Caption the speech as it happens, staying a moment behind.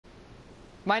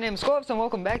My name is Scopes and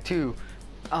welcome back to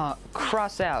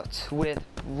Crossout with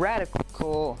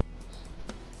Radical.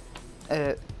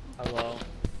 Hello.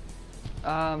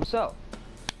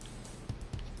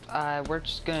 We're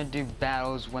just gonna do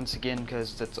battles once again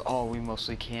because that's all we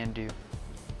mostly can do.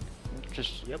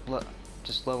 Just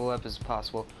just level up as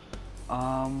possible.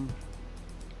 We're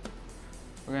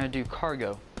gonna do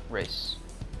cargo race.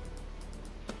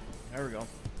 There we go.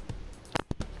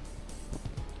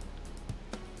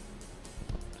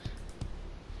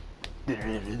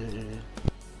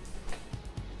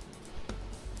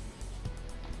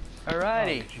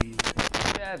 Alrighty.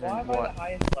 Oh, why am I the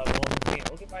highest level in the game?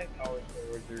 Look at my power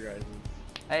score with your guys'.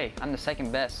 Hey, I'm the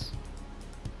second best.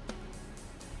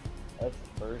 That's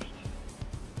the first.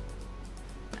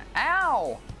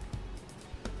 Ow!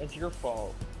 That's your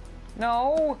fault.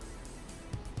 No.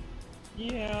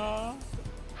 Yeah.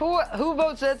 Who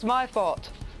votes that's my fault?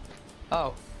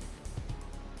 Oh.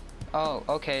 Oh,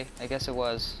 okay. I guess it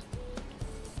was.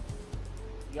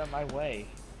 You got my way.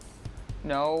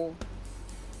 No.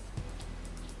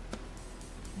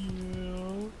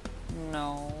 No.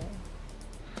 No.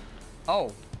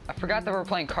 Oh, I forgot that we're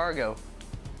playing cargo.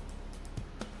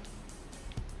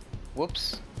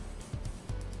 Whoops.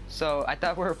 So I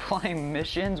thought we were playing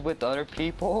missions with other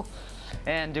people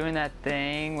and doing that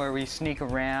thing where we sneak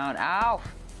around. Ow!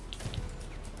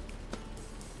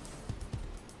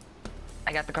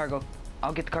 I got the cargo.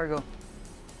 I'll get the cargo.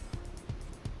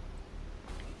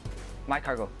 My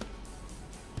cargo.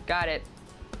 Got it.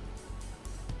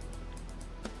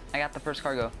 I got the first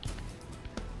cargo.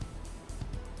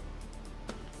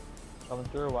 Coming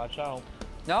through, watch out.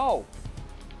 No!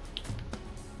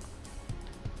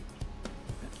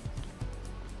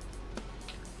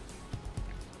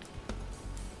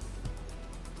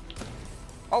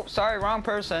 Oh, sorry, wrong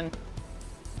person.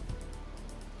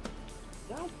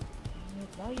 God,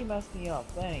 now you messed me up,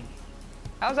 thanks.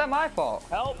 How's that my fault?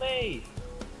 Help me!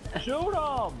 Shoot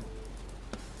him!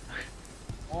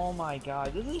 Oh my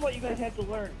god, this is what you guys have to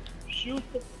learn. Shoot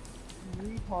the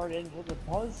retard in with a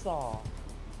buzzsaw.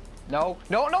 No,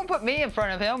 no, don't put me in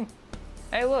front of him.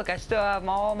 Hey, look, I still have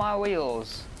all my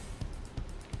wheels.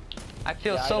 I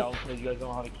feel yeah, so. I know, because you guys don't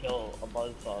know how to kill a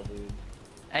buzzsaw, dude.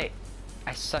 Hey,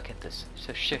 I suck at this,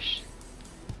 so shush.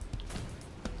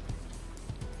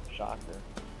 Shocker.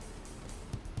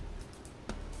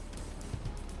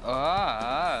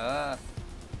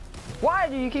 Why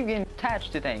do you keep getting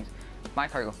attached to things? My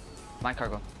cargo, my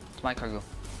cargo, it's my cargo,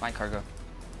 my cargo.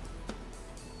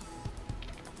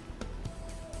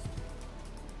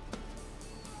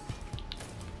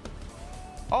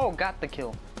 Oh, got the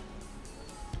kill.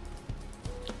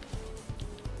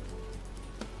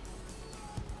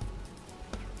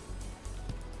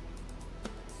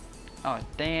 Oh,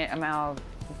 dang it, I'm out of...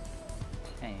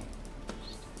 Dang it.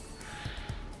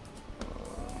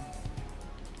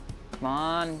 Come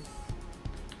on.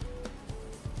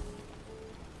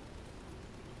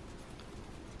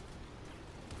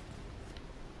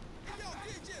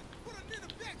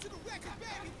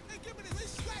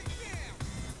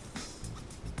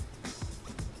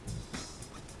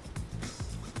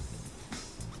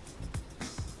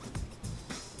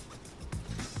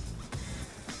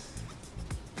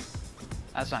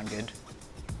 That's not good.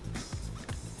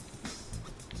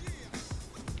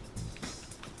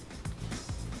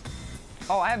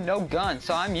 Oh, I have no gun,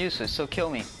 so I'm useless, so kill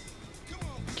me.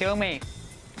 Kill me.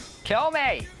 Kill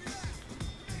me!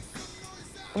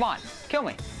 Come on, kill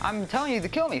me. I'm telling you to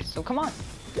kill me, so come on.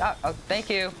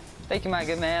 Thank you. Thank you, my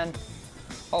good man.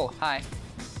 Oh, hi.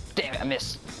 Damn it, I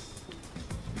missed.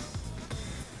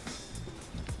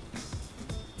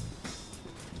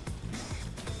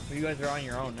 You guys are on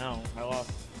your own now. I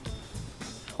lost.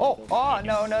 Oh,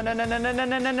 no, no, no, no, no, no, no,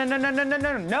 no, no, no, no, no, no, no,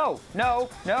 no, no, no,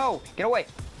 no, get away.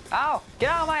 Ow, get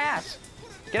out of my ass.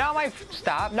 Get out of my,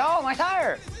 stop, no, my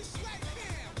tire.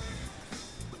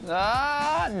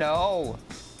 No.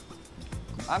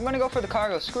 I'm gonna go for the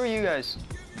cargo, screw you guys.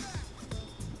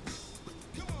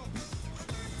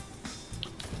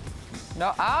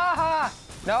 No,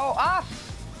 no, off.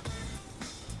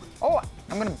 Oh,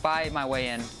 I'm gonna buy my way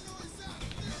in.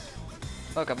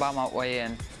 Look, I bought my way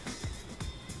in.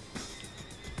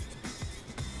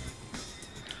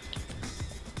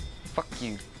 Fuck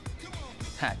you.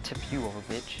 Ha, tip you over,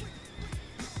 bitch.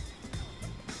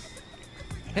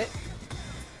 Hit.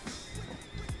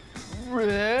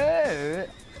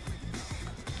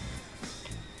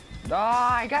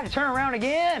 I gotta turn around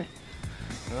again.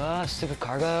 Stupid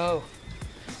cargo.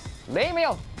 Leave me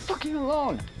fucking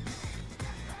alone.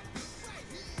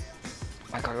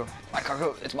 My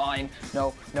cargo, it's mine.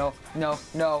 No, no, no,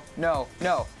 no, no,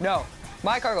 no, no.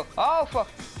 My cargo. Oh, fuck.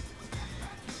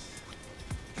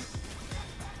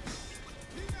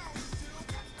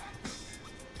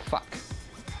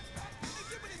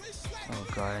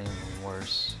 got even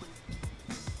worse.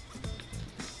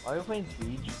 Are you playing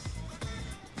Siege?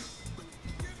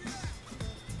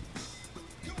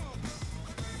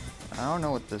 I don't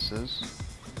know what this is.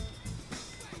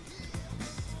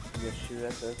 You just shoot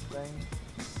at this thing?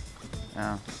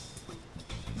 Yeah.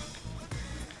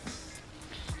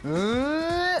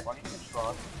 Why don't you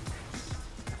trust?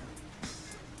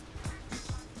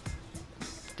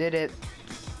 Did it.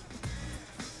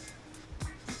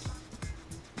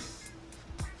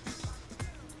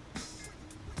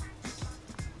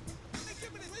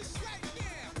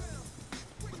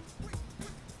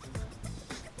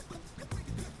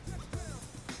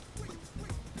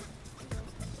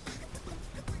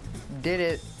 Did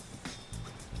it.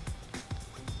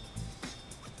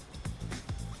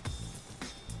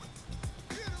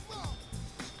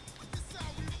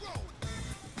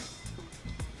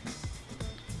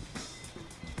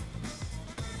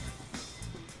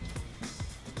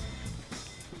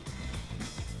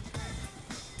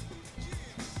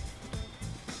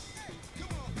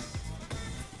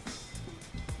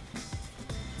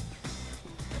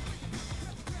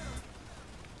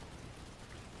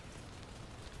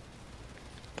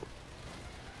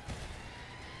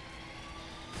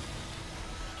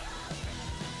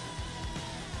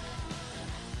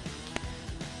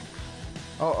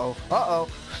 Uh-oh. Uh-oh.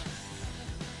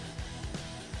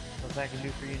 What's I can do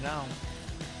for you now?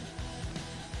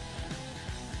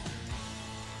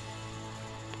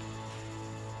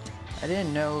 I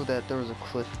didn't know that there was a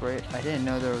cliff right. I didn't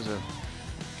know there was a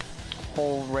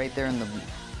hole right there in the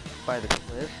by the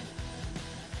cliff.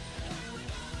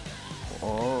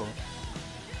 Oh.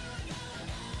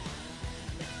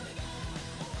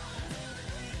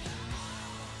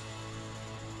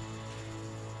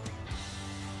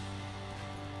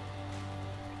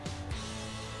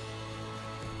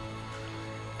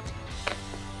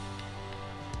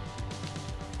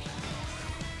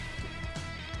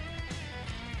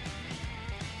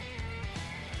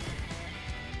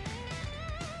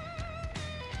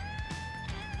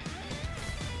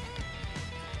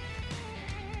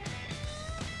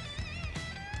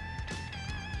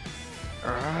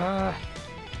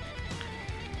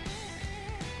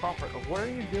 Crawford, what are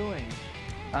you doing?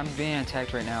 I'm being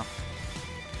attacked right now.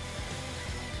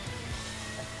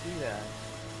 I see that.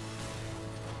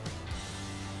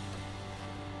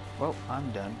 Well,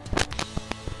 I'm done.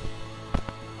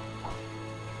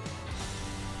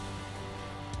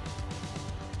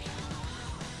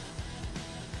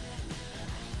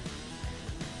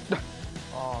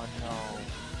 Oh no.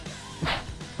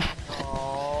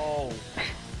 Oh.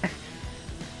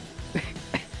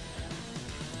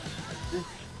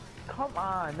 Come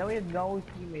on, now we have no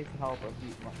teammates to help us.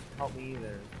 Help me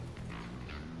either.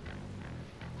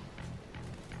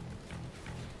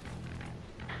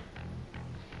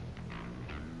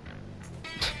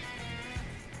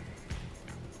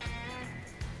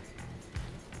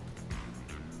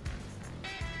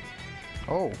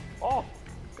 Oh. Oh!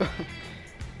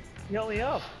 He held me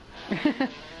up!